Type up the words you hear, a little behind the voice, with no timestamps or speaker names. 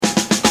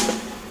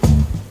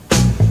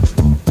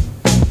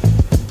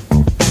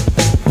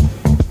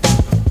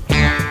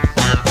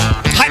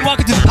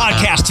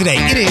today.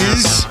 It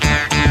is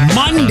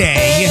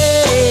Monday,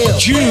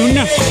 June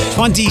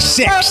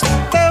 26th.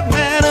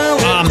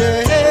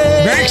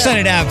 Very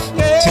excited to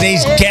have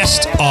today's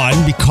guest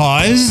on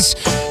because,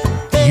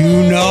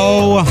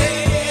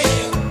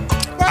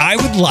 I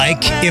would like,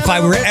 if I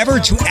were ever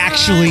to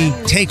actually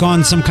take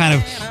on some kind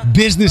of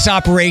business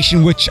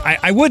operation, which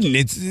I wouldn't.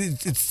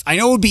 It's I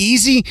know it would be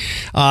easy,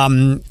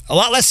 a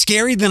lot less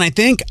scary than I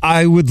think.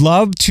 I would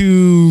love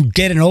to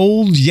get an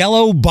old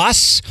yellow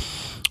bus,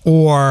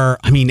 or,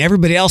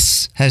 everybody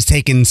else has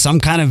taken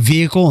some kind of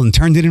vehicle and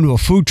turned it into a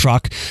food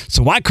truck.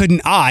 So why couldn't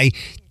I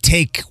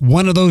take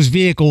one of those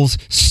vehicles,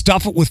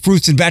 stuff it with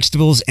fruits and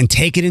vegetables, and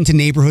take it into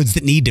neighborhoods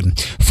that need them?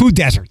 Food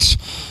deserts.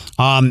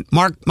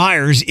 Mark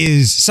Myers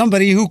is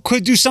somebody who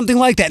could do something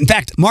like that. In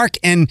fact, Mark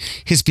and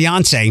his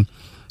fiance,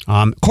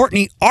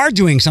 Courtney, are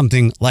doing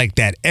something like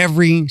that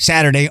every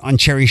Saturday on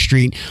Cherry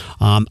Street.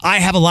 I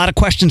have a lot of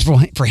questions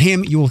for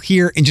him. You will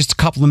hear in just a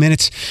couple of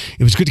minutes.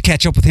 It was good to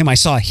catch up with him. I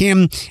saw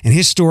him and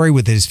his story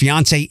with his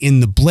fiance in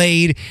the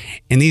Blade,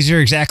 and these are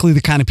exactly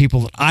the kind of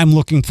people that I'm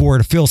looking for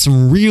to fill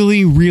some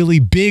really, really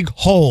big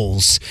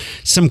holes,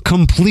 some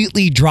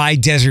completely dry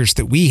deserts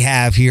that we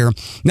have here,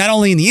 not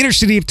only in the inner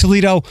city of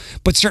Toledo,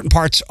 but certain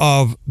parts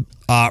of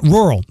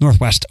rural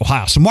Northwest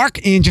Ohio. So Mark,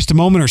 in just a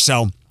moment or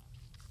so,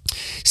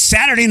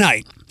 Saturday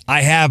night,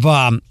 I have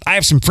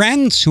some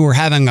friends who are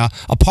having a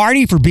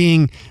party for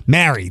being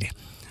married.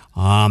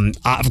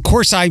 Of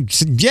course, I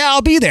said, yeah,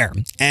 I'll be there.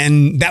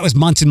 And that was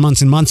months and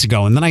months and months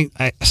ago. And then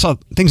I saw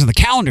things on the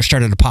calendar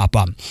started to pop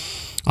up.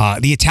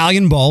 The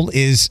Italian Bowl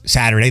is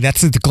Saturday.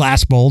 That's at the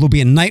Glass Bowl. There'll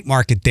be a night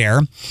market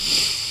there.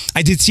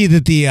 I did see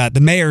that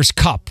the Mayor's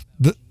Cup,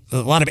 a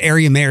lot of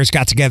area mayors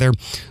got together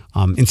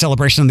in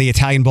celebration of the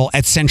Italian Bowl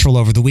at Central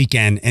over the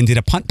weekend and did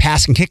a punt,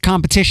 pass, and kick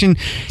competition.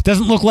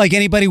 Doesn't look like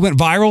anybody went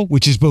viral,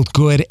 which is both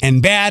good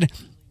and bad.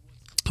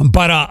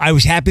 But I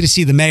was happy to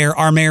see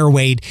our Mayor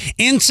Wade,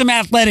 in some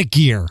athletic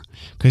gear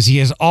because he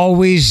has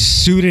always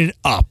suited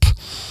up.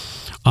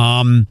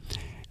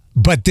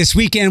 But this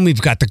weekend we've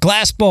got the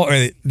Glass Bowl,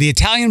 or the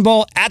Italian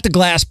Bowl at the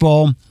Glass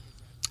Bowl,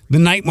 the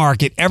night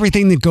market,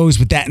 everything that goes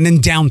with that, and then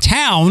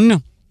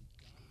downtown,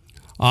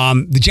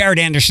 the Jared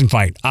Anderson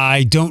fight.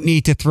 I don't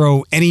need to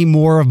throw any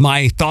more of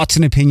my thoughts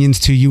and opinions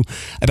to you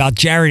about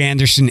Jared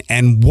Anderson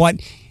and what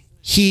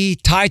he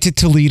tied to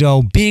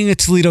Toledo, being a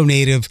Toledo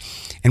native,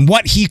 and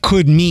what he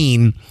could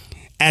mean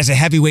as a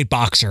heavyweight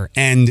boxer.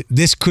 And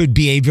this could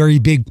be a very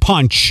big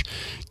punch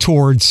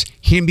towards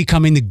him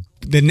becoming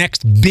the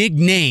next big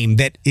name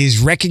that is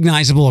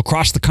recognizable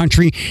across the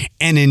country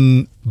and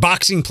in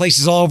boxing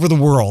places all over the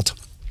world.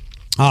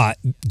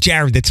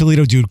 Jared, the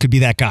Toledo dude, could be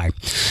that guy.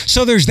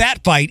 So there's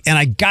that fight, and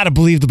I gotta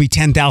believe there'll be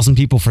 10,000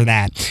 people for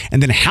that.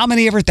 And then how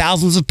many ever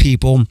thousands of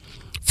people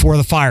for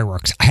the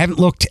fireworks? I haven't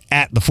looked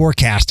at the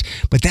forecast,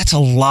 but that's a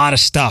lot of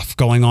stuff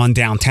going on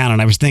downtown.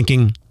 And I was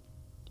thinking,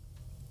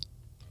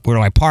 where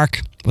do I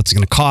park? What's it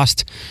going to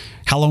cost?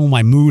 How long will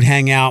my mood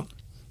hang out?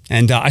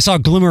 And I saw a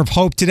glimmer of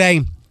hope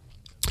today.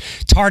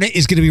 Tarda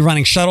is going to be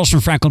running shuttles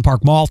from Franklin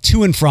Park Mall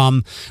to and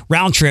from,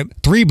 round trip,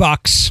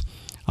 $3.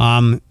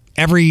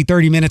 Every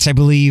 30 minutes, I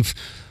believe,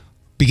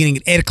 beginning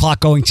at 8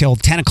 o'clock, going till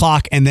 10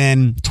 o'clock, and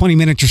then 20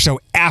 minutes or so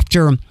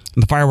after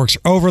the fireworks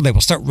are over, they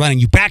will start running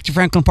you back to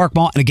Franklin Park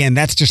Mall. And again,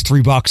 that's just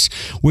 $3,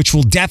 which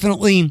will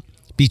definitely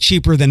be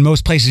cheaper than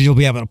most places you'll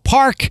be able to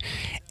park,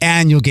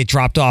 and you'll get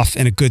dropped off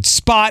in a good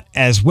spot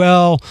as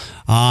well.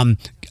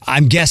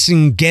 I'm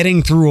guessing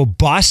getting through a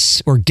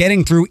bus or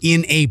getting through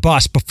in a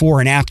bus before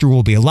and after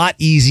will be a lot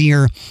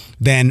easier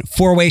than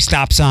four-way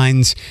stop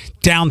signs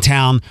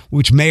downtown,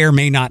 which may or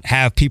may not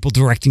have people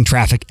directing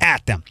traffic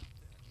at them.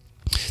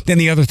 Then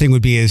the other thing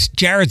would be is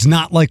Jared's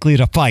not likely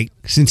to fight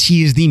since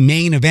he is the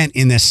main event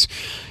in this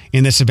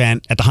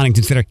event at the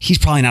Huntington Theater. He's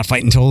probably not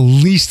fighting until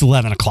at least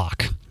 11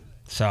 o'clock.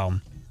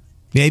 So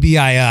maybe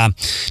I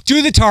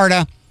do the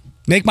Tarda,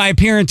 make my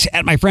appearance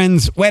at my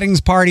friend's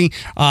weddings party,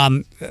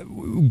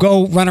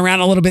 go run around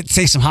a little bit,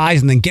 say some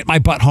highs, and then get my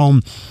butt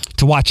home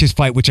to watch his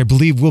fight, which I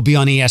believe will be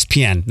on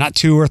ESPN. Not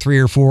 2 or 3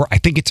 or 4. I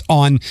think it's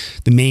on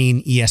the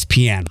main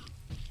ESPN.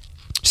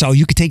 So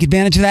you could take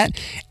advantage of that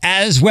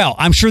as well.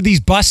 I'm sure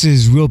these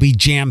buses will be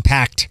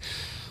jam-packed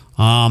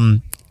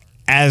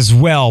as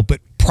well, but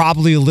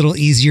probably a little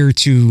easier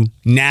to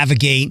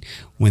navigate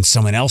when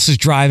someone else is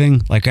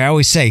driving. Like I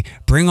always say,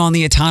 bring on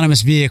the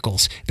autonomous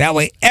vehicles. That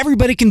way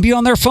everybody can be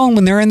on their phone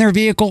when they're in their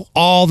vehicle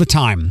all the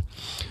time.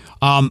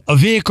 A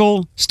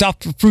vehicle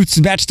stuffed with fruits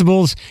and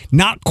vegetables,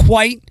 not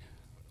quite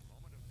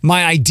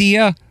my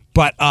idea,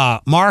 but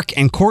Mark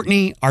and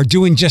Courtney are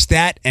doing just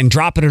that and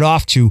dropping it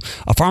off to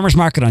a farmer's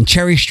market on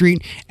Cherry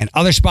Street and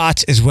other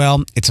spots as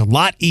well. It's a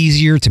lot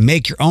easier to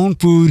make your own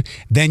food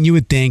than you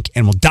would think,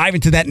 and we'll dive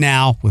into that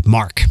now with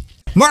Mark.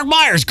 Mark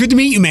Myers, good to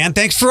meet you, man.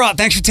 Thanks for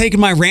taking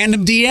my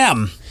random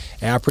DM.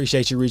 And I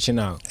appreciate you reaching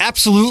out.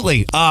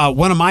 Absolutely.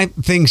 One of my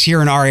things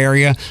here in our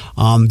area,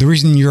 the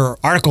reason your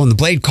article in the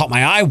Blade caught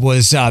my eye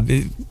was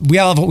we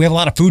have a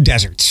lot of food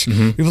deserts. We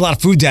have a lot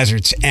of food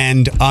deserts.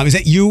 And is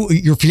that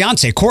your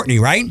fiance, Courtney,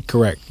 right?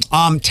 Correct.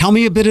 Tell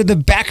me a bit of the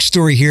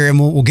backstory here, and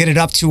we'll get it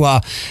up to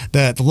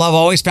the Love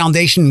Alwayz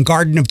Foundation and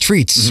Garden of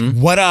Treatz.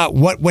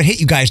 What hit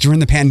you guys during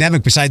the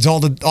pandemic besides all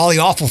the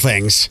awful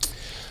things?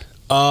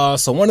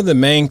 So one of the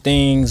main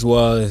things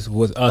was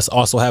with us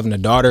also having a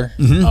daughter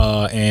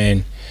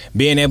and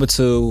being able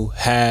to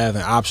have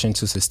an option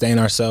to sustain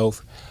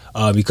ourselves,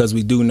 because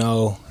we do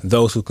know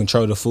those who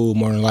control the food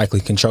more than likely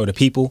control the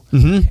people.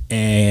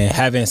 And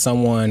having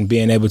someone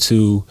being able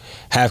to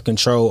have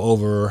control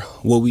over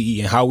what we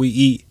eat and how we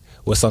eat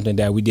was something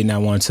that we did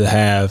not want to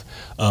have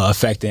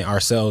affecting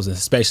ourselves, and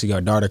especially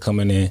our daughter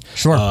coming in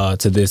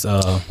to this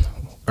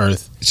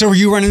earth. So were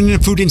you running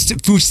into food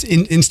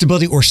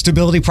instability or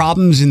stability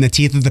problems in the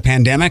teeth of the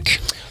pandemic?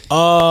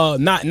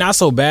 Not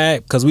so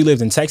bad, because we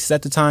lived in Texas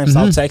at the time,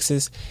 South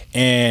Texas,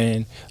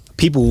 and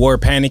people were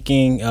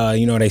panicking.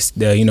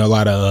 A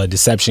lot of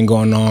deception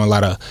going on, a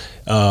lot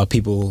of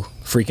people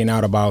freaking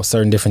out about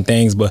certain different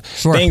things, but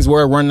things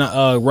were running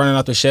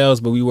out the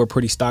shelves, but we were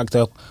pretty stocked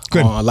up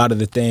on a lot of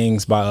the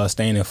things by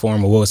staying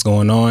informed of what's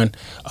going on.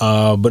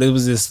 But it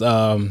was just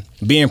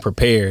being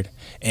prepared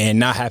and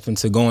not having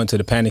to go into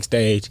the panic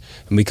stage,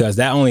 because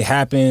that only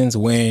happens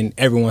when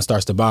everyone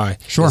starts to buy.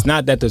 It's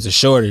not that there's a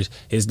shortage,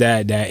 it's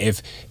that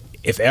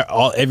if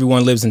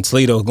everyone lives in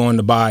Toledo going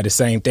to buy the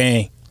same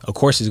thing, of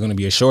course there's going to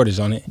be a shortage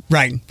on it.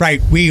 Right.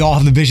 We all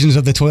have the visions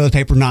of the toilet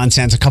paper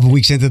nonsense a couple of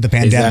weeks into the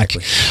pandemic.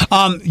 Exactly.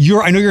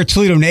 I know you're a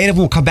Toledo native.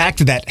 We'll come back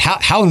to that.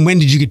 How and when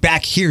did you get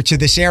back here to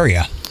this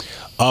area?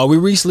 We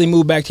recently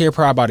moved back here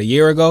probably about a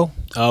year ago.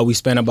 We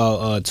spent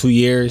about 2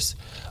 years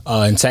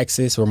in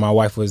Texas, where my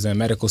wife was in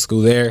medical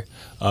school there.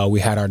 We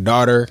had our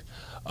daughter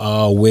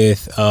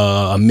with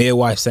a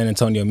midwife, San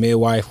Antonio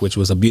midwife, which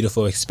was a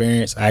beautiful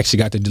experience. I actually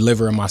got to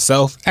deliver her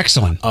myself.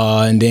 Excellent.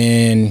 And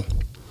then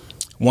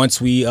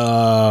once we,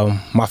 my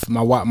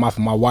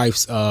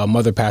wife's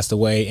mother passed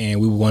away,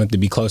 and we wanted to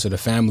be closer to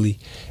family,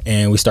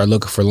 and we started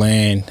looking for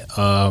land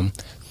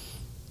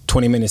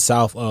 20 minutes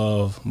south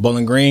of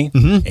Bowling Green,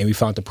 and we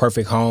found the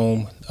perfect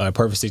home,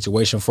 perfect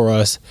situation for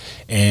us,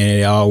 and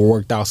it all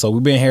worked out. So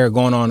we've been here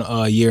going on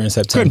a year in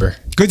September.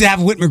 Good to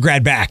have a Whitmer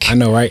grad back. I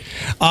know, right?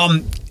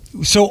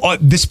 So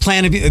this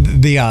plan of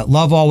the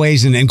Love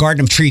Alwayz and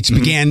Garden of Treatz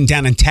began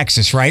down in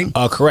Texas, right?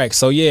 Correct.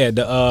 So yeah,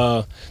 the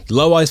Love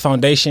Alwayz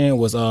Foundation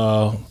was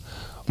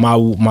my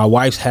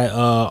wife had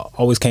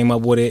always came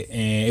up with it,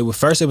 and it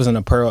was an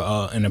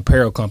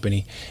apparel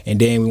company, and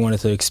then we wanted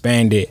to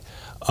expand it.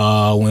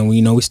 When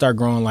we start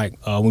growing,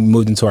 when we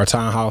moved into our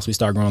townhouse, we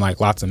started growing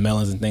lots of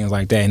melons and things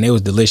like that, and it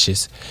was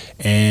delicious,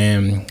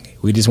 and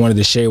we just wanted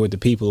to share with the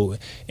people,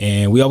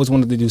 and we always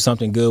wanted to do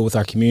something good with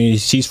our community.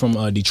 She's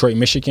from Detroit,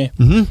 Michigan.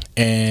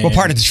 And what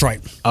part of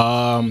Detroit?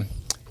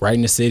 Right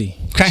in the city.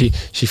 Okay.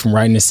 She's from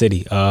right in the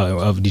city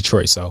of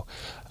Detroit, so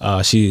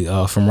she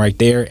from right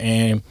there,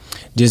 and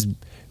just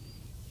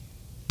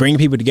bringing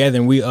people together,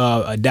 and we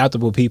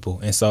adaptable people,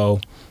 and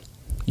so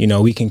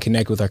we can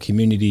connect with our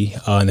community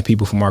and the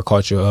people from our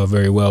culture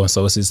very well. And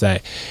so it's just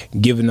that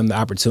giving them the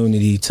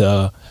opportunity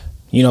to,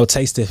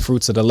 taste the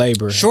fruits of the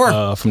labor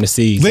from the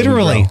seeds.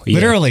 Literally.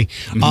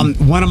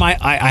 One of I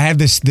have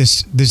this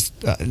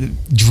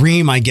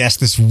dream, I guess,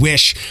 this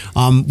wish.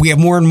 We have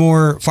more and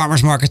more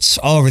farmers markets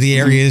all over the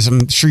areas.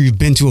 I'm sure you've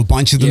been to a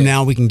bunch of them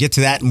now. We can get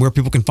to that and where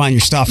people can find your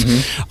stuff.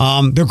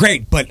 They're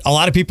great, but a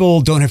lot of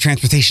people don't have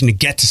transportation to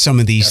get to some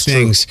of these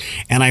things. True.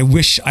 And I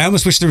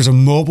almost wish there was a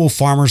mobile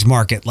farmers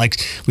market. Like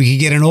we could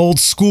get an old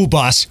school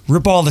bus,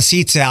 rip all the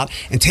seats out,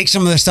 and take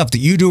some of the stuff that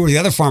you do or the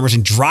other farmers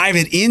and drive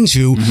it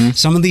into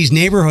some of these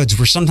neighborhoods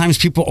where sometimes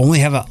people only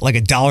have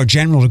a Dollar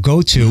General to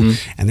go to,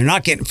 and they're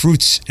not getting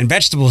fruits and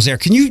vegetables there.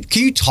 Can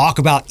you talk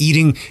about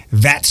eating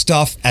that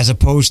stuff as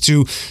opposed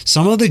to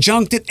some of the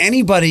junk that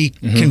anybody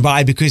can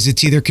buy because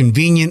it's either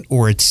convenient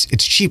or it's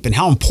cheap, and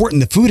how important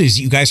the food is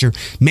that you guys are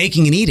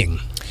making and eating?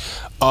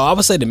 I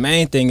would say the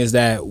main thing is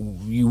that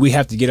we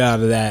have to get out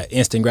of that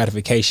instant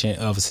gratification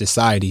of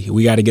society.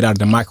 We got to get out of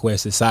the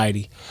microwave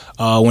society.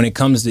 When it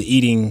comes to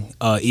eating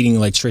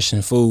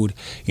nutritious food,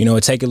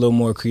 it take a little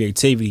more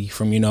creativity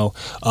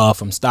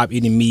from stop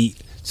eating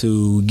meat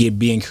to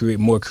being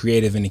more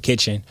creative in the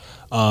kitchen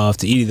to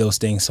eat those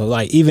things. So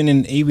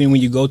even when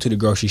you go to the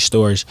grocery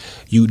stores,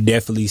 you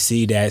definitely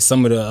see that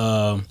some of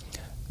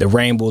the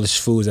rainbowish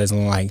foods, as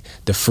in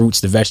the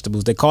fruits, the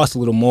vegetables, they cost a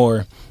little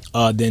more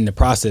than the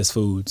processed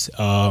foods.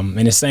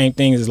 And the same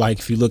thing is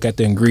if you look at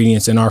the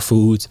ingredients in our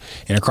foods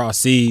and across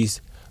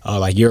seas,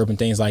 like Europe and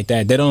things like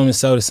that, they don't even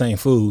sell the same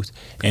foods.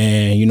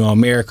 And,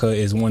 America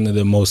is one of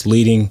the most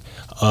leading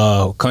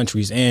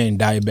countries in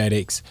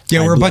diabetics.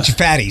 Yeah, we're a bunch of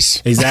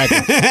fatties.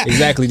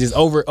 Exactly. Just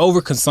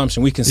over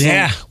consumption. We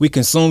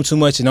consume too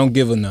much and don't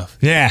give enough.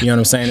 Yeah. You know what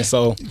I'm saying? And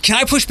so, can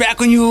I push back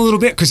on you a little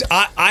bit? Because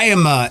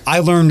I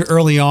learned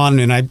early on,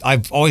 and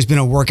I've always been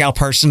a workout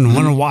person and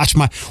want to watch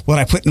what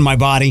I put in my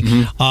body.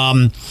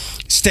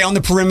 Stay on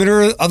the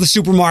perimeter of the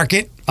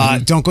supermarket.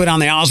 Don't go down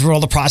the aisles where all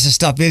the processed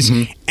stuff is.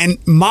 And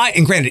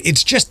granted,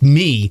 it's just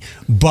me,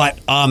 but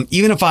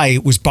even if I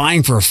was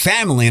buying for a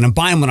family and I'm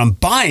buying what I'm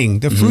buying,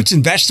 the fruits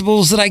and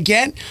vegetables that I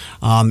get,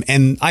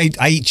 and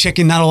I eat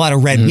chicken, not a lot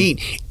of red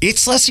meat,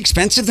 it's less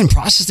expensive than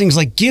processed things.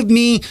 Like, give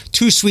me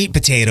 2 sweet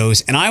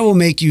potatoes and I will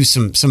make you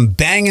some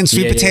banging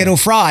sweet potato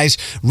fries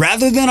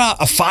rather than a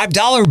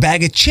 $5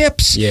 bag of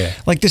chips. Yeah.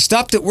 Like, the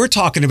stuff that we're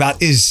talking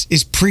about is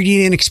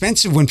pretty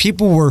inexpensive. When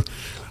people were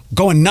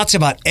going nuts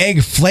about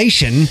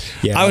eggflation,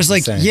 I was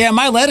like, yeah,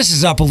 my lettuce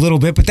is up a little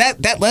bit, but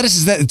that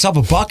lettuce it's up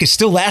 $1 is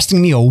still lasting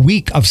me a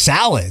week of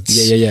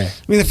salads. Yeah.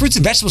 I mean, the fruits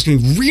and vegetables can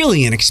be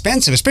really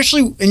inexpensive,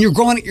 especially when you're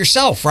growing it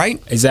yourself,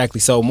 right?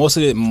 Exactly. So most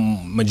of the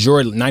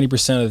majority,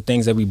 90% of the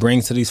things that we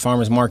bring to these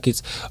farmers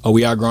markets,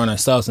 we are growing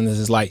ourselves. And this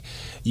is like,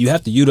 you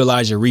have to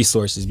utilize your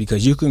resources,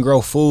 because you can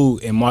grow food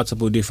in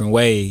multiple different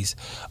ways.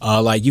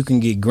 Like, you can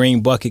get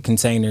green bucket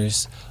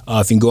containers.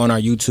 If you can go on our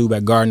YouTube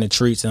at Garden of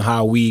Treatz, and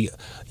how we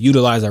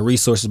utilize our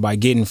resources by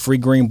getting free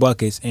green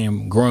buckets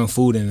and growing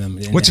food in them.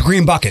 What's a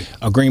green bucket?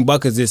 A green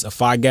bucket is a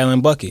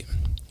 5-gallon bucket.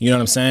 You know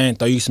what I'm saying?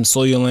 Throw you some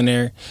soil in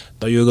there,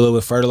 throw you a little bit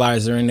of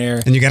fertilizer in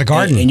there. And you got a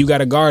garden. And you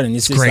got a garden.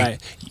 It's just great. Like,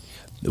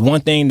 the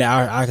one thing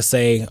that I could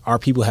say our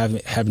people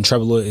having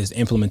trouble with is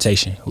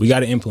implementation. We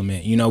got to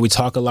implement. You know, we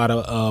talk a lot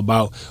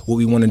about what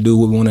we want to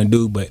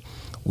do, but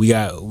we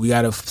got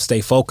to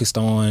stay focused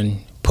on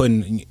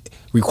putting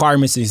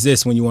requirements.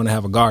 Exist when you want to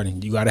have a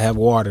garden. You got to have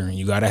water, and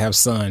you got to have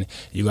sun.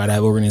 You got to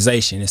have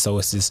organization, and so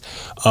it's just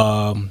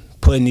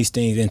putting these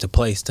things into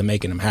place to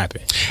making them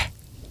happen.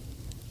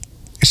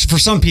 For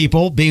some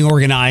people, being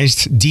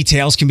organized,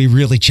 details can be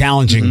really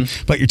challenging.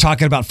 But you're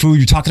talking about food.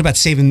 You're talking about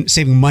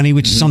saving money,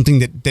 which is something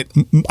that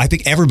I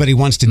think everybody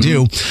wants to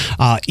do.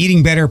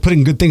 Eating better,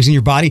 putting good things in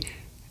your body.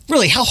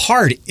 Really, how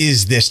hard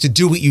is this to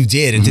do what you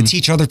did and to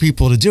teach other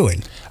people to do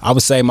it? I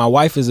would say my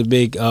wife is a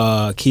big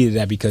key to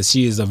that, because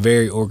she is a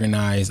very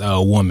organized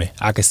woman.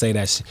 I could say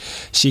that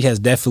she has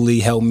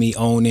definitely helped me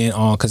own in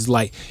on, because,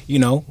 like, you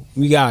know,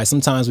 we guys,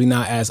 sometimes we're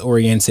not as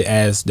oriented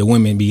as the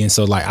women be. And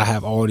so, like, I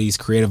have all these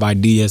creative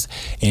ideas,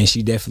 and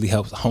she definitely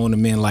helps hone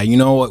them in. Like, you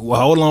know what,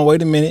 well, hold on,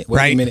 wait a minute.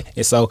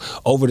 And so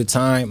over the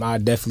time, I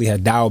definitely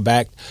have dialed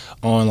back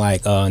on,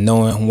 like,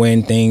 knowing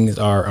when things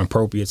are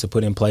appropriate to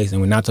put in place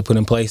and when not to put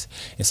in place.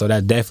 And so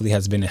that definitely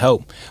has been a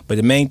help. But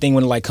the main thing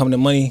when it like come to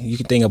money, you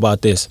can think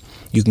about this.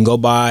 You can go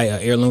buy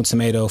an heirloom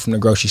tomato from the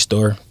grocery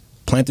store,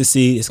 plant the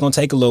seed. It's going to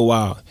take a little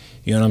while.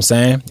 You know what I'm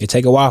saying? It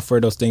take a while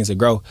for those things to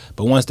grow.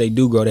 But once they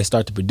do grow, they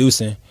start to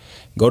producing.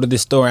 Go to the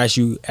store as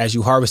you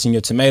harvesting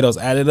your tomatoes,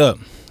 add it up.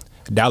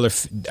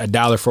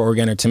 $1 for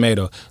organic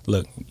tomato.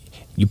 Look,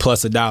 you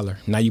plus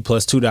 $1. Now you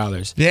plus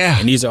 $2. Yeah.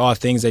 And these are all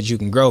things that you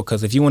can grow,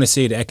 because if you want to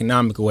see it the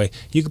economical way,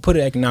 you can put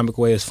it economic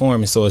way as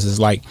form. And so it's just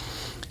like,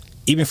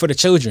 even for the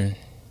children,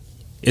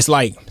 it's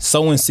like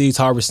sowing seeds,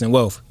 harvesting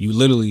wealth. We were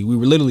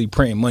literally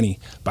printing money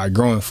by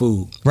growing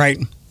food. Right.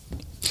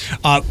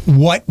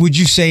 What would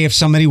you say if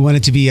somebody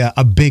wanted to be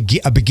a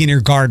beginner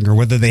gardener,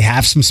 whether they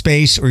have some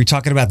space or you're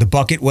talking about the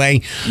bucket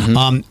way?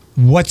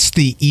 What's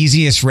the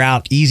easiest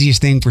route,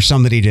 easiest thing for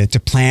somebody to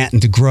plant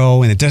and to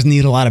grow, and it doesn't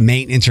need a lot of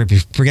maintenance, or if you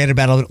forget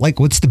about it,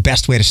 like, what's the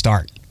best way to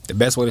start? The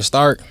best way to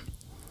start?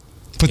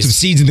 Put some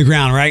seeds in the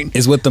ground, right?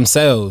 Is with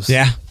themselves.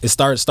 Yeah. It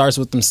starts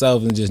with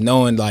themselves, and just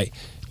knowing, like,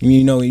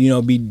 you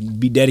know, be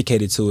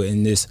dedicated to it.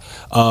 And this,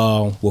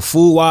 well,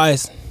 food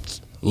wise,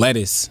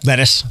 lettuce.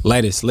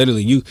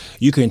 Literally,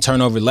 you can turn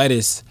over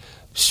lettuce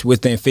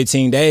within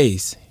 15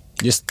 days.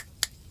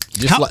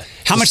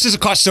 How much does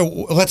it cost? So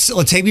let's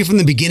take me from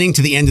the beginning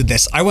to the end of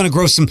this. I want to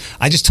grow some.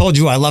 I just told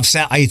you I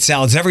eat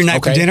salads every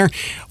night for dinner.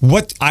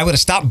 What I would have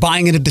stopped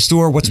buying it at the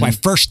store. What's my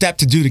first step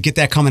to do to get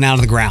that coming out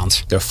of the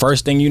ground? The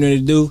first thing you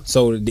need to do.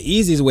 So the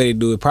easiest way to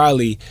do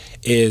it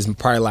is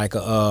like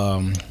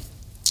a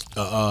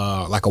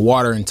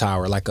watering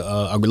tower, like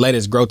a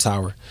lettuce grow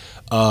tower.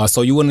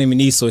 So you wouldn't even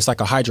need, so it's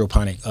like a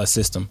hydroponic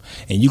system,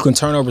 and you can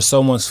turn over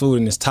so much food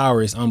in this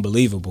tower. It's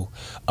unbelievable.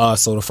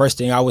 So the first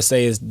thing I would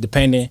say is,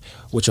 depending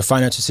what your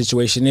financial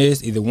situation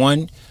is, either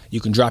one, you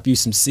can drop you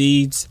some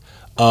seeds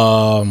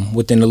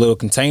within the little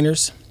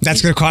containers.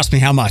 That's going to cost me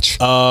how much?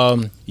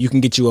 You can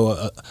get you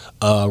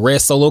a red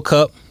Solo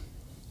cup.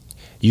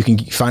 You can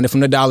find it from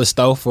the dollar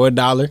store for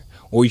 $1,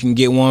 or you can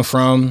get one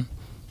from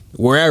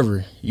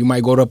wherever. You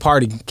might go to a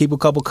party, keep a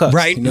couple cups.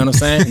 Right. You know what I'm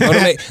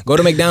saying? Go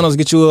to McDonald's,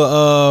 get you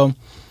a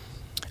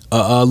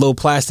little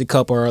plastic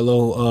cup or a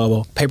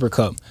little paper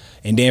cup,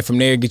 and then from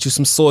there get you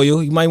some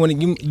soil. You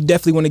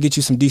definitely want to get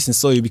you some decent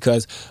soil,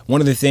 because one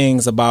of the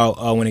things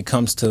about when it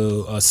comes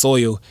to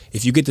soil,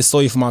 if you get the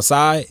soil from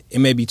outside, it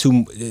may be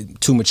too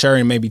mature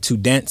and maybe too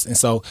dense, and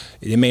so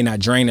it may not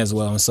drain as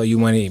well. And so you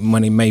may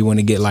want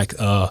to get like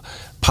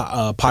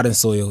potting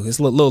soil. It's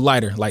a little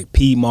lighter, like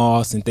pea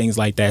moss and things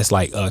like that. It's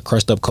like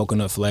crushed up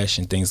coconut flesh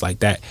and things like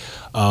that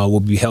will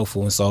be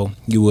helpful. And so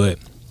you would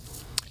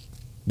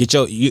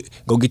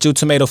go get your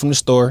tomato from the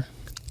store.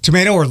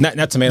 Tomato or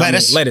not tomato?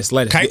 Lettuce. Lettuce.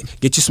 Okay.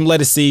 Get you some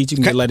lettuce seeds. You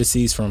can get lettuce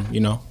seeds from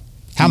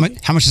How much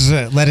does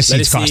lettuce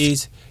seeds cost?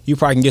 Seeds, you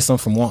probably can get some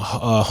from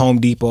Home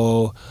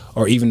Depot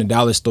or even the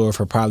dollar store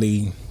for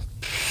probably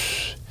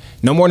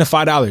No more than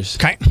 $5.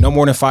 Okay. No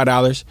more than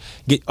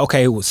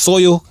 $5. With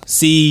soil,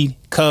 seed,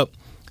 cup.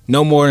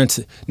 No more than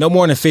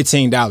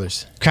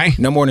 $15. Okay.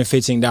 No more than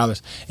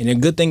 $15. And the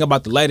good thing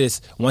about the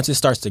lettuce, once it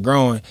starts to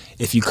growing,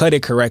 if you cut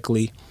it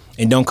correctly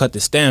and don't cut the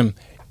stem,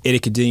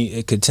 it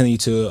continue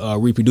to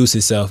reproduce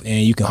itself,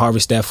 and you can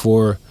harvest that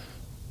for,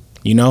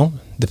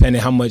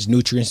 depending how much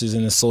nutrients is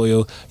in the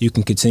soil, you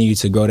can continue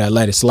to grow that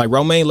lettuce. So like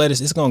romaine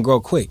lettuce, it's gonna grow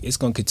quick. It's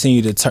gonna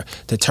continue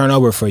to turn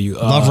over for you.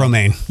 Love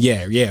romaine.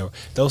 Yeah.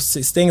 Those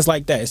things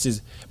like that. It's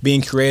just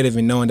being creative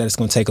and knowing that it's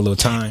gonna take a little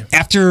time.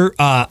 After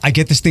I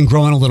get this thing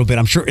growing a little bit,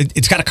 I'm sure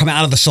it's got to come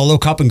out of the solo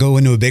cup and go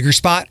into a bigger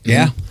spot.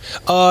 Yeah.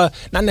 Not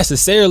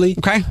necessarily.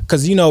 Okay.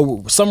 Because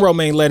some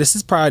romaine lettuce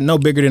is probably no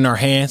bigger than our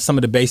hand. Some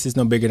of the bases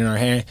no bigger than our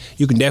hand.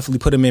 You can definitely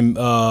put them in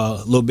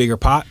little bigger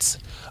pots.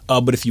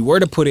 But if you were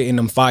to put it in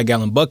them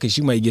 5-gallon buckets,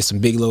 you might get some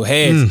big little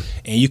heads,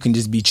 and you can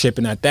just be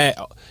chipping at that,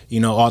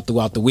 all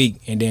throughout the week.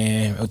 And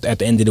then at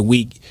the end of the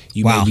week,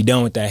 you may be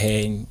done with that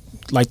head. And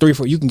like 3 or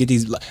 4, you can get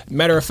these.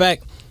 Matter of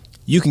fact,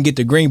 you can get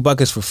the green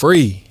buckets for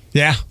free.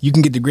 Yeah. You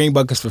can get the green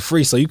buckets for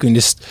free, so you can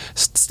just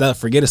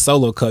forget a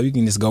solo cup. You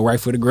can just go right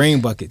for the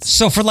green buckets.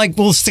 So for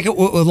we'll stick it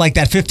with like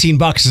that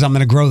 $15 as I'm going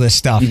to grow this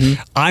stuff.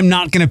 Mm-hmm. I'm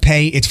not going to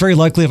pay. It's very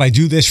likely if I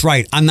do this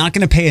right, I'm not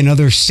going to pay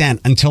another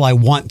cent until I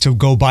want to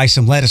go buy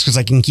some lettuce because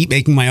I can keep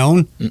making my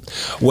own.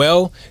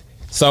 Well,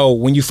 so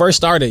when you first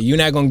started, you're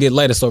not going to get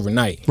lettuce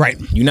overnight. Right.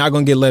 You're not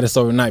going to get lettuce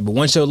overnight. But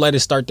once your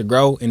lettuce start to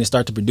grow and it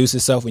start to produce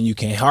itself and you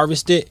can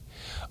harvest it,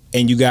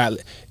 and you got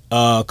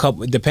a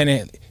couple,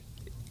 depending...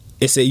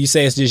 You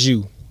say it's just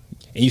you,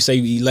 and you say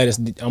you eat lettuce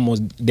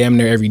almost damn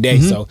near every day.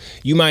 Mm-hmm. So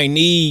you might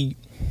need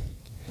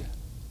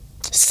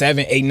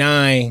 7, 8,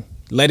 9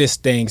 lettuce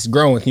things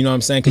growing. You know what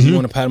I'm saying? Because you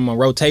want to put them on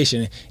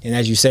rotation. And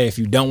as you say, if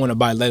you don't want to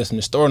buy lettuce in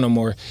the store no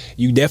more,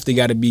 you definitely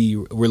got to be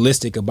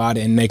realistic about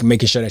it and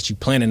making sure that you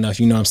plant enough.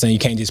 You know what I'm saying? You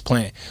can't just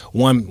plant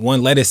one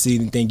lettuce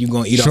seed and think you're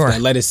going to eat off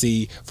that lettuce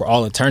seed for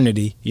all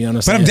eternity. You know what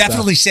I'm saying? But I'm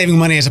definitely saving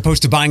money as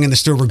opposed to buying in the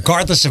store,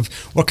 regardless of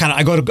what kind of.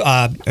 I go to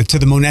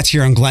the Monettes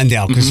here in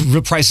Glendale because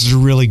prices are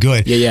really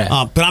good.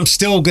 Yeah. But I'm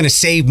still going to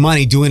save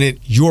money doing it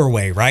your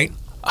way, right?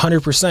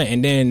 100%.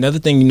 And then another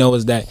thing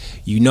is that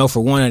for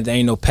one that there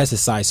ain't no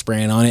pesticide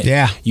spraying on it.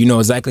 Yeah. You know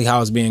exactly how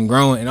it's being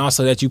grown, and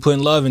also that you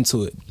putting love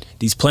into it.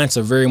 These plants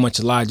are very much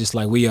alive just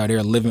like we are.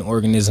 They're living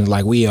organisms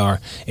like we are,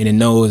 and it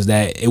knows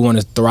that it want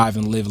to thrive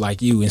and live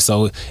like you. And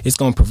so it's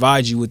going to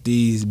provide you with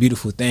these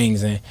beautiful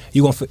things, and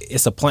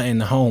it's a plant in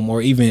the home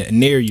or even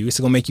near you.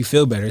 It's going to make you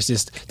feel better. It's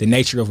just the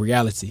nature of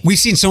reality. We've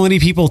seen so many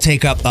people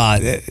take up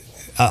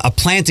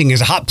planting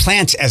as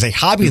a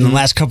hobby in the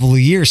last couple of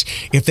years.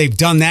 If they've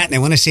done that and they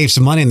want to save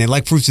some money and they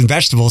like fruits and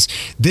vegetables,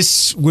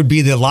 this would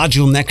be the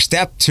logical next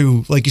step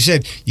to, like you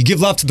said, you give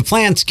love to the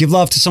plants, give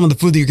love to some of the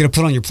food that you're going to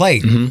put on your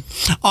plate.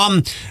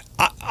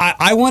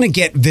 I want to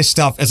get this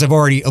stuff, as I've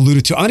already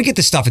alluded to. I want to get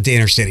this stuff at the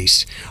inner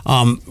cities.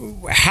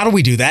 How do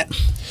we do that?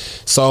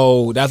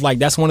 So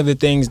that's one of the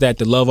things that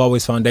the Love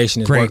Alwayz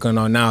Foundation is working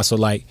on now. So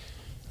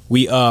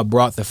we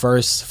brought the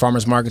first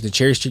farmers market to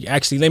Cherry Street.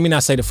 Actually, let me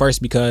not say the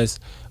first because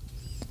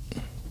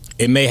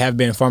it may have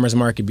been farmers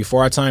market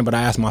before our time, but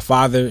I asked my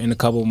father and a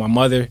couple of my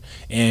mother,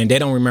 and they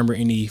don't remember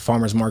any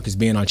farmers markets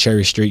being on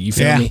Cherry Street. You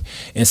feel me?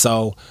 And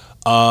so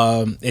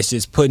it's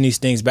just putting these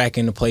things back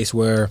into place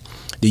where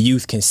the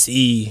youth can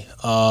see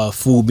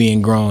food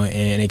being grown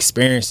and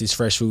experience this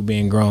fresh food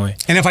being grown.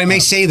 And if I may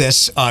say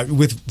this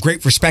with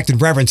great respect and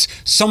reverence,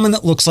 someone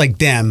that looks like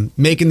them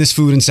making this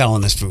food and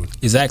selling this food.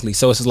 Exactly.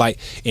 So it's like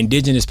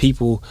indigenous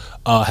people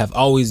have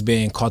always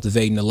been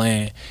cultivating the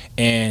land,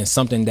 and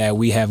something that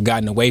we have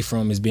gotten away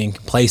from is being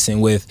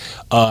complacent with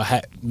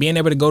being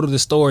able to go to the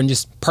store and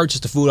just purchase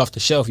the food off the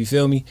shelf. You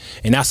feel me?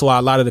 And that's why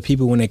a lot of the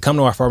people, when they come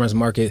to our farmers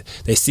market,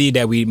 they see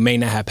that we may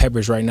not have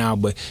peppers right now,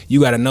 but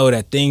you got to know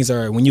that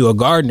when you're a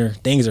gardener,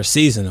 things are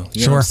seasonal.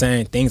 You know what I'm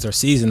saying? Things are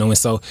seasonal, and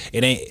so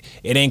it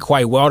ain't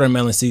quite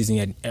watermelon season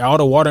yet. All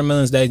the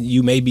watermelons that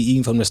you may be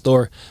eating from the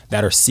store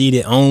that are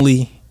seeded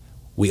only,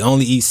 we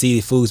only eat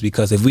seeded foods,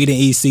 because if we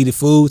didn't eat seeded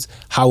foods,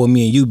 how would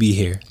me and you be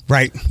here?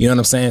 Right. You know what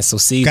I'm saying? So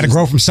seeds got to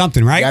grow from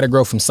something, right? Got to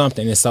grow from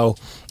something, and so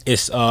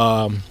it's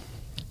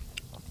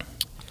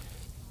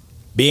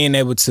being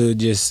able to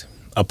just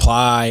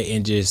apply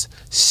and just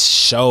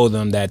show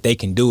them that they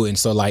can do it. And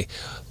so like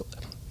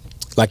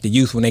the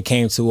youth, when they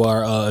came to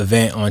our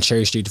event on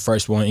Cherry Street, the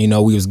first one, we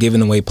was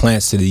giving away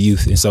plants to the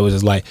youth. And so it was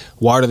just like,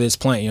 water this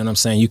plant, you know what I'm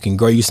saying? You can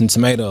grow you some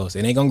tomatoes.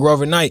 It ain't gonna grow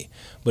overnight,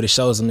 but it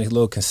shows them a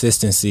little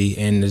consistency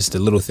and just the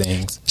little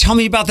things. Tell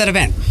me about that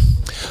event.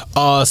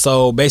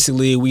 So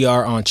basically we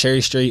are on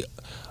Cherry Street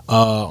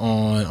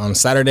on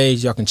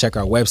Saturdays. Y'all can check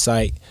our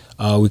website.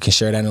 We can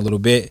share that in a little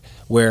bit,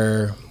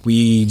 where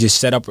we just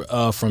set up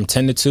from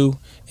 10 to 2,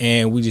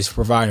 and we just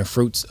providing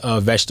fruits,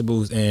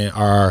 vegetables, and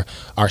our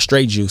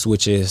straight juice,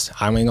 which is,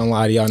 I ain't gonna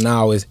lie to y'all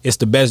now, it's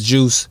the best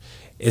juice.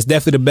 It's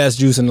definitely the best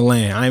juice in the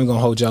land. I ain't gonna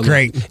hold y'all.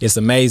 Great. It's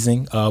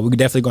amazing. We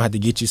definitely gonna have to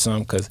get you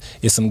some, because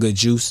it's some good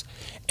juice.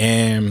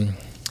 And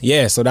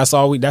Yeah, so that's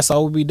all we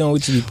be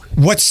doing.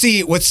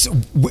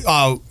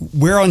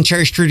 Where on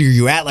Cherry Street are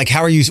you at? Like,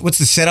 how are you? What's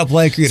the setup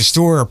like? Are you at a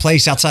store or a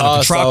place outside of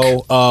the truck?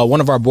 So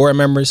one of our board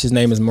members, his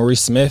name is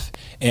Maurice Smith,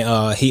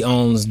 and he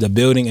owns the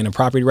building and the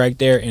property right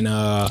there. And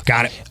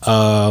got it.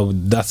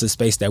 That's the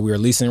space that we are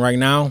leasing right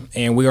now,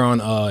 and we are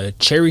on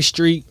Cherry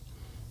Street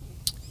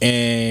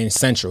and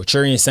Central,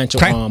 Cherry and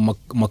Central, okay.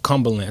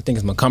 McCumberland. I think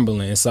it's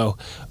McCumberland. And so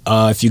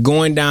if you're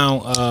going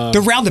down,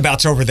 the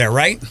roundabout's over there,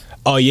 right?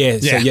 Oh yeah.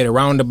 So yeah, the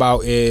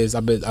roundabout is I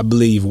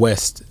believe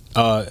west.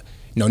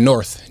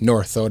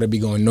 North. So they'll be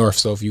going north.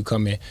 So if you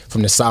come in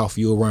from the south,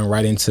 you'll run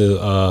right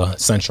into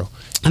Central.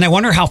 And I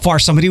wonder how far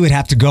somebody would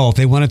have to go if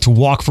they wanted to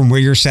walk from where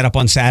you're set up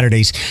on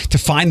Saturdays to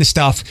find the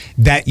stuff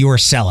that you're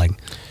selling.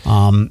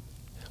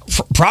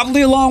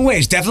 Probably a long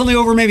ways. Definitely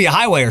over maybe a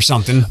highway or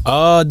something.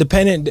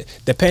 Dependent.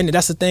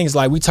 That's the thing. Is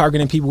like we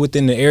targeting people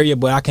within the area,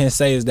 but I can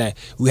say is that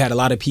we had a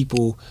lot of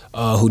people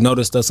who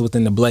noticed us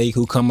within the Blake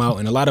who come out,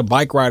 and a lot of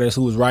bike riders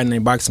who was riding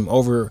their bikes from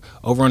over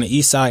on the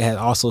east side had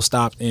also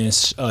stopped and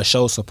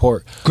showed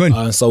support.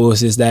 Good. So it was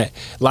just that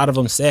a lot of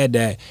them said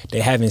that they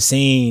haven't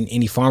seen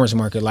any farmers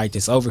market like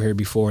this over here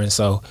before, and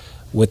so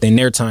within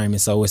their time, and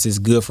so it's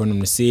just good for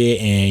them to see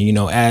it. And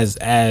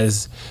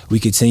as we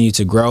continue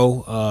to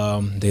grow,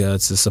 the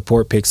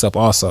support picks up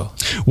also.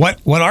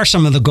 What are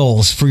some of the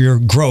goals for your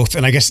growth?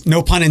 And I guess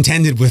no pun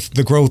intended with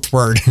the growth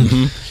word.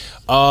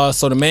 Mm-hmm.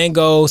 So the main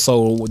goal,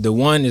 so the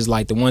one is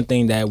like the one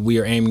thing that we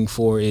are aiming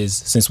for is,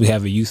 since we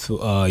have a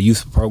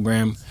youth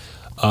program,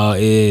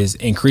 is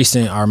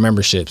increasing our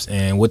memberships.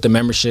 And with the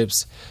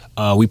memberships,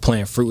 we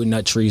plant fruit and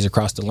nut trees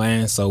across the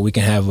land so we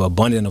can have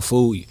abundant of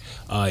food.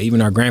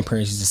 Even our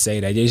grandparents used to say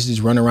that they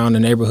just run around the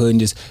neighborhood and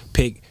just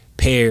pick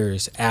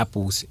pears,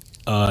 apples,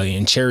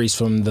 and cherries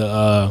from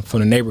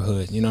the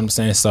neighborhood. You know what I'm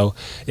saying? So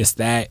it's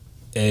that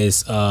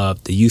is the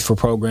youthful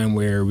program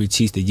where we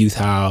teach the youth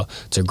how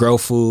to grow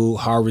food,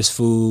 harvest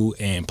food,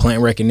 and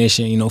plant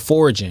recognition.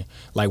 Foraging.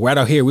 Like right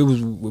out here,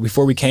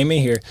 before we came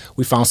in here,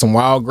 we found some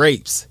wild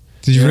grapes.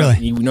 Did you really?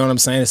 You know what I'm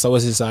saying? So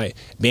it's just like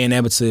being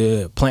able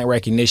to plant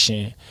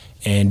recognition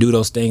and do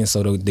those things.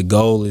 So the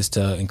goal is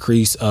to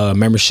increase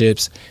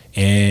memberships,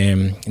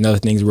 and another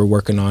things we're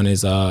working on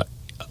is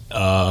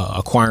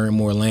acquiring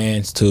more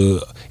lands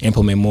to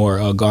implement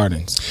more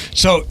gardens.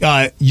 So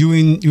you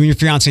and your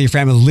fiance and your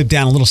family live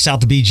down a little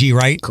south of BG,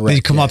 right? Correct. Then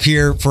you come up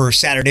here for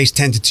Saturdays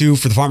 10 to 2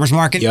 for the farmers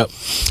market? Yep.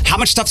 How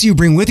much stuff do you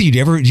bring with you?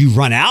 Do you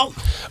run out?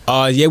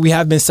 Yeah, we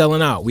have been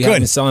selling out. We have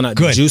been selling out.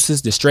 Good. The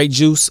juices, the straight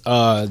juice,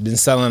 been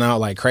selling out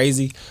like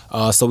crazy.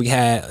 So we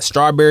had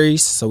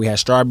strawberries.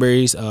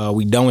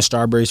 We done with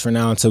strawberries for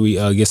now until we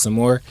get some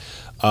more.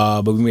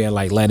 But we had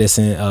like lettuce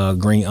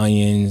and green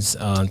onions,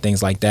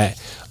 things like that.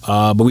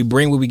 But we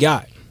bring what we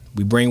got.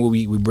 We bring what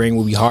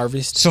we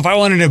harvest. So if I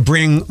wanted to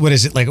bring,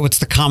 what's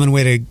the common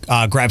way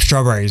to grab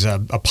strawberries? A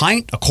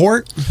pint, a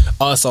quart?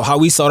 So how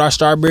we sold our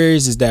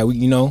strawberries is that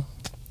we,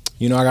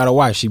 I got a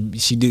wife. She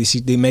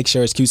did make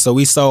sure it's cute. So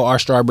we sold our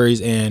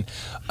strawberries in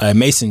a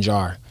mason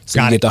jar.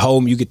 So you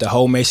get the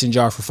whole mason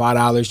jar for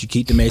 $5. You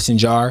keep the mason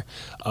jar,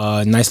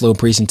 nice little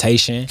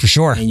presentation for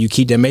sure, and you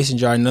keep the mason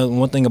jar.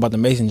 One thing about the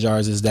mason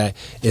jars is that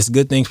it's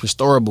good things for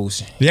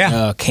storables,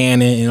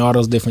 canning and all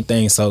those different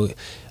things. So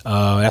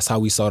that's how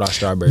we sold our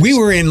strawberries. We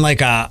were in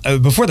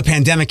before the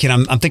pandemic hit.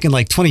 I'm thinking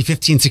like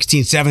 2015,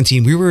 16,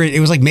 17. It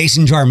was like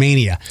mason jar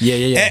mania.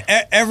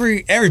 Yeah.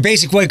 Every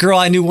basic white girl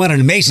I knew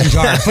wanted a mason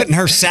jar, putting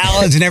her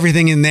salads and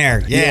everything in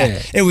there.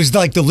 Yeah. It was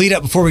like the lead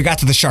up before we got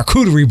to the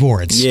charcuterie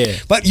boards. Yeah,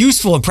 but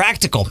useful and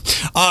practical.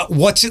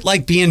 What's it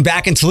like being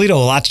back in Toledo? A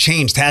lot's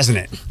changed, hasn't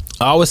it?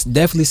 I would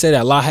definitely say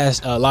that a lot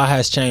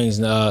has changed,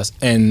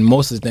 and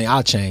most of the thing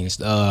I changed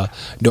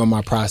during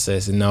my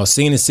process. And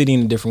seeing the city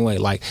in a different way.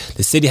 Like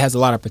the city has a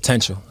lot of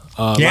potential.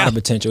 A lot of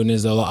potential, and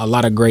there's a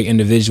lot of great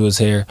individuals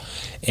here,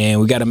 and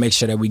we got to make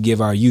sure that we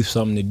give our youth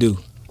something to do.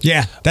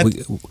 Yeah,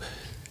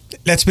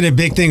 that's been a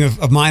big thing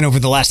of mine over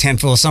the last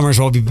handful of summers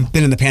while we've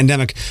been in the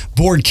pandemic.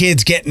 Bored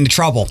kids get into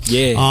trouble.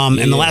 The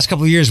last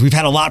couple of years, we've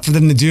had a lot for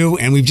them to do,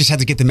 and we've just had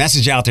to get the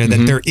message out there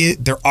that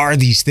there are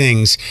these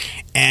things.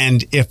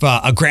 And if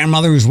a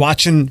grandmother who's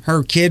watching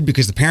her kid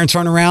because the parents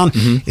aren't around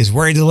is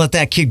worried to let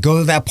that kid go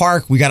to that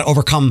park, we got to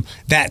overcome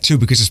that too,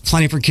 because there's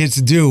plenty for kids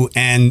to do.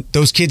 And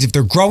those kids, if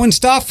they're growing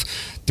stuff,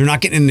 they're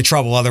not getting into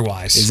trouble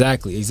otherwise.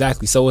 Exactly.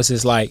 So it's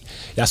just like,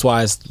 that's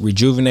why it's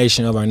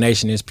rejuvenation of our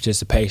nation is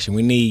participation.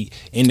 We need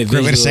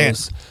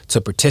individuals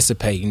to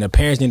participate, and the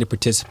parents need to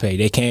participate.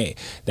 They can't.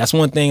 That's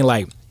one thing.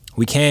 Like,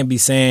 we can't be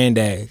saying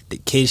that the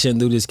kids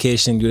shouldn't do this,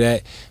 kids shouldn't do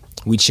that.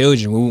 We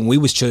children. When we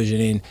was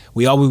children, and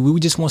we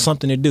just want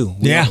something to do.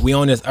 We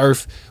on this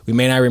earth. We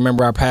may not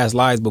remember our past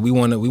lives, but we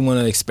want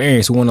to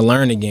experience. We want to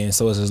learn again.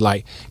 So it's just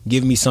like,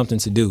 give me something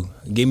to do.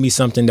 Give me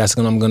something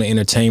I'm going to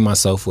entertain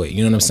myself with.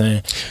 You know what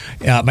I'm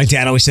saying? My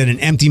dad always said, an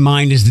empty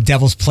mind is the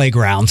devil's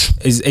playground.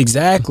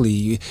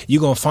 Exactly.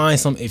 You're going to find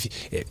something.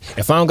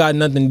 If I don't got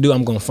nothing to do,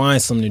 I'm going to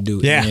find something to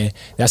do. Yeah. And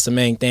that's the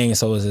main thing.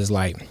 So it's just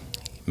like,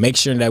 make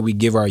sure that we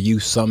give our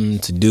youth something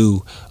to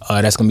do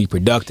that's going to be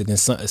productive and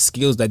some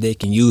skills that they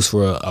can use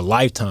for a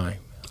lifetime.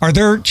 Are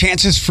there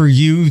chances for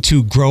you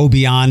to grow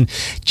beyond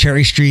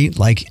Cherry Street?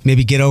 Like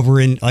maybe get over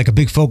in like a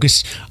big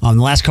focus the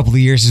last couple of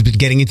years has been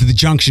getting into the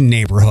Junction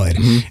neighborhood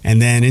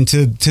and then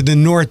into the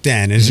North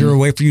End. Is there a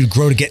way for you to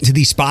grow to get into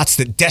these spots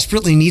that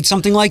desperately need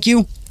something like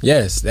you?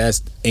 Yes,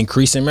 that's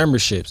increasing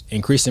memberships.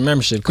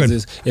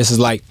 Because this is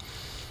like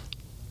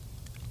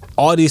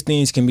all these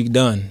things can be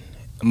done,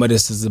 but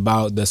this is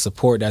about the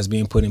support that's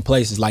being put in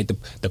place. It's like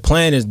the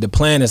plan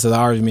is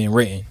already being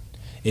written.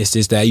 It's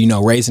just that,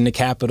 raising the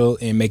capital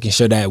and making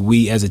sure that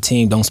we as a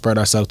team don't spread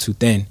ourselves too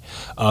thin.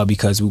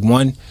 Because we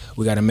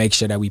got to make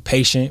sure that we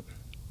patient.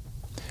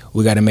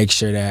 We got to make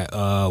sure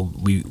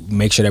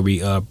that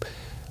we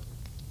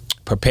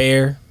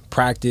prepare,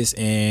 practice,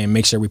 and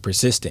make sure we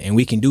persistent. And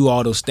we can do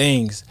all those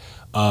things,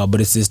 but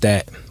it's just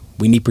that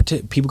we need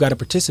people got to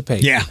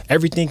participate. Yeah,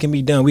 everything can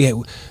be done. We have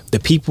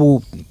the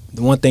people.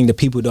 The one thing that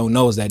people don't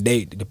know is that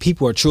the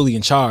people are truly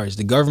in charge.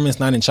 The government's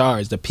not in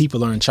charge. The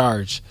people are in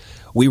charge.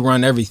 We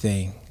run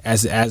everything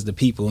as the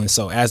people, and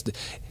so as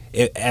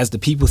the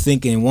people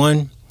think in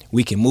one,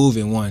 we can move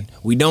in one.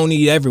 We don't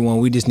need everyone.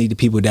 We just need the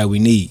people that we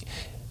need.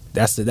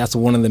 That's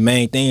one of the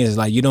main things. Is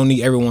like you don't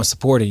need everyone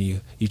supporting you.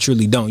 You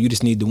truly don't. You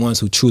just need the ones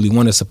who truly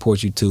want to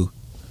support you too.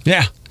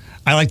 Yeah,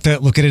 I like to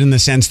look at it in the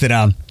sense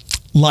that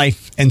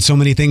life and so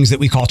many things that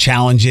we call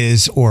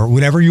challenges or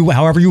however you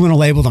want to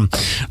label them.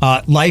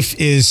 Life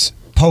is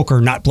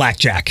poker, not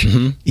blackjack.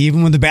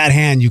 Even with a bad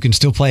hand, you can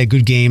still play a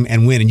good game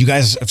and win. And you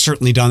guys have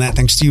certainly done that,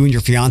 thanks to you and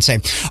your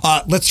fiance.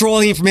 Let's throw all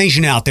the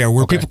information out there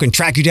where people can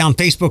track you down,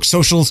 Facebook,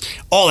 socials,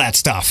 all that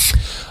stuff.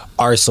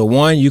 All right,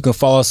 so you can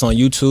follow us on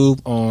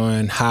YouTube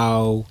on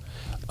how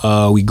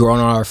we grow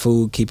our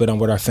food, keep it on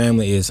with our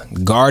family is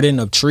Garden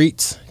of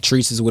Treatz.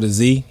 Treatz is with a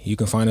Z. You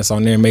can find us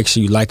on there. Make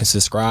sure you like and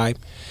subscribe.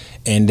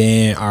 And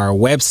then our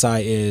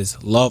website is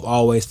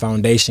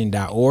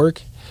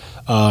lovealwayzfoundation.org.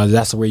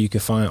 That's where you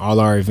can find all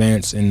our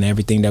events and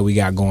everything that we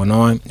got going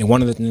on. And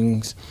one of the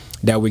things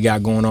that we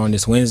got going on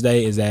this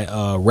Wednesday is at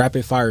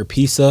Rapid Fire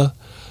Pizza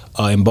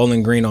in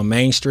Bowling Green on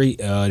Main Street.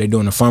 They're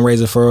doing a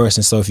fundraiser for us.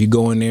 And so if you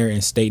go in there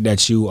and state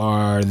that you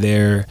are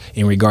there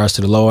in regards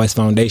to the Love Alwayz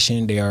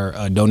Foundation, they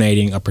are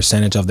donating a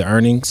percentage of the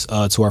earnings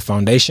to our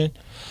foundation.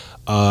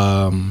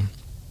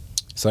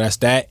 So that's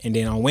that. And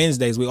then on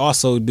Wednesdays, we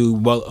also do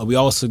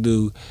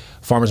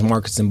farmers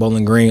markets in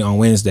Bowling Green on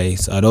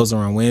Wednesdays. Those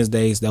are on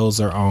Wednesdays. Those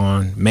are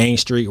on Main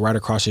Street, right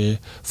across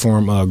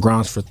from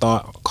Grounds for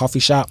Thought coffee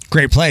shop.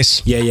 Great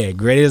place. Yeah.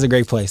 Great. It is a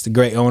great place. The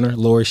great owner,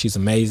 Lori, she's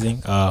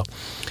amazing.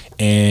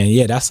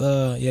 And that's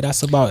about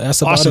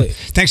awesome. it.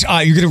 Thanks.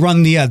 You're going to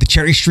run the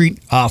Cherry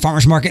Street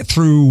Farmers Market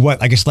through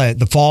what? I guess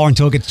the fall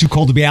until it gets too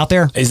cold to be out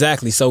there.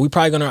 Exactly. So we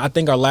probably I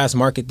think our last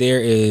market there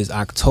is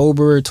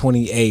October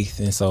 28th,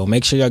 and so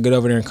make sure y'all get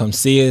over there and come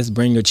see us.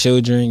 Bring your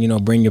children,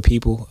 bring your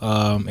people,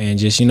 and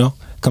just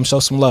come show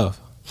some love.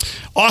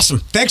 Awesome.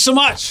 Thanks so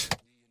much.